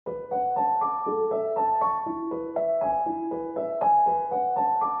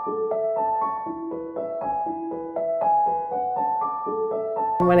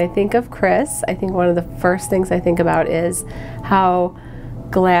when I think of Chris, I think one of the first things I think about is how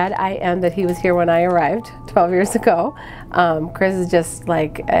glad I am that he was here when I arrived 12 years ago. Chris is just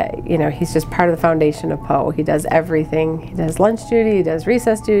like, you know, he's just part of the foundation of Poe. He does everything. He does lunch duty, he does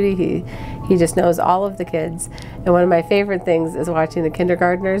recess duty, he just knows all of the kids. And one of my favorite things is watching the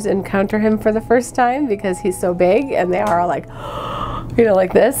kindergartners encounter him for the first time because he's so big and they are all like, you know,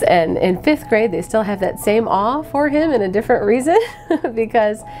 like this. And in 5th grade, they still have that same awe for him in a different reason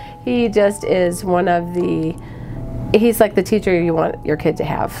because he just is one of the, he's like the teacher you want your kid to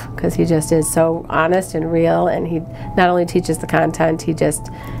have because he just is so honest and real, and he not only teaches the content, he just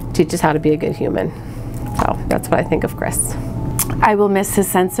teaches how to be a good human. So that's what I think of Chris. I will miss his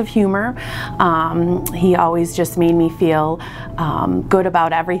sense of humor. He always just made me feel good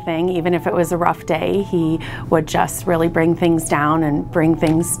about everything. Even if it was a rough day, he would just really bring things down and bring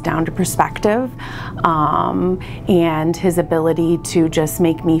things down to perspective. And his ability to just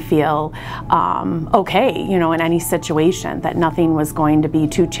make me feel okay, you know, in any situation, that nothing was going to be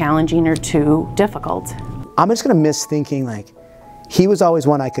too challenging or too difficult. I'm just gonna miss thinking like, he was always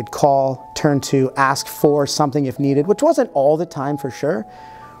one I could call, turn to, ask for something if needed, which wasn't all the time for sure,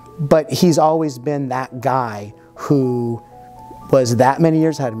 but he's always been that guy who was that many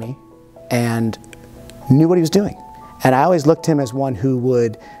years ahead of me and knew what he was doing. And I always looked to him as one who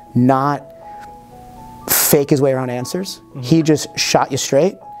would not fake his way around answers. Mm-hmm. He just shot you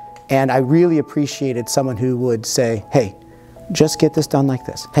straight, and I really appreciated someone who would say, hey, just get this done like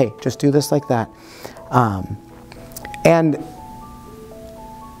this. Hey, just do this like that. And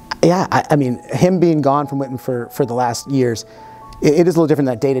yeah, I mean, him being gone from Whitman for the last years, it is a little different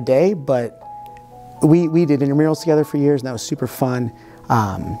that day to day, but we did intramurals together for years, and that was super fun.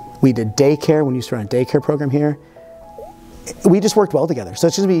 We did daycare when we used to run a daycare program here. We just worked well together. So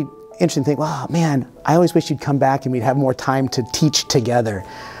it's just gonna be interesting to think, wow, man, I always wish you'd come back and we'd have more time to teach together.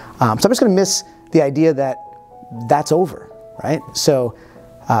 So I'm just gonna miss the idea that that's over, right? So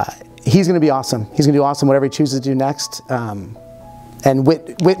he's gonna be awesome. He's gonna do awesome whatever he chooses to do next. And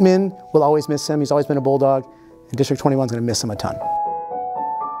Whitman will always miss him. He's always been a Bulldog, and District 21 is going to miss him a ton.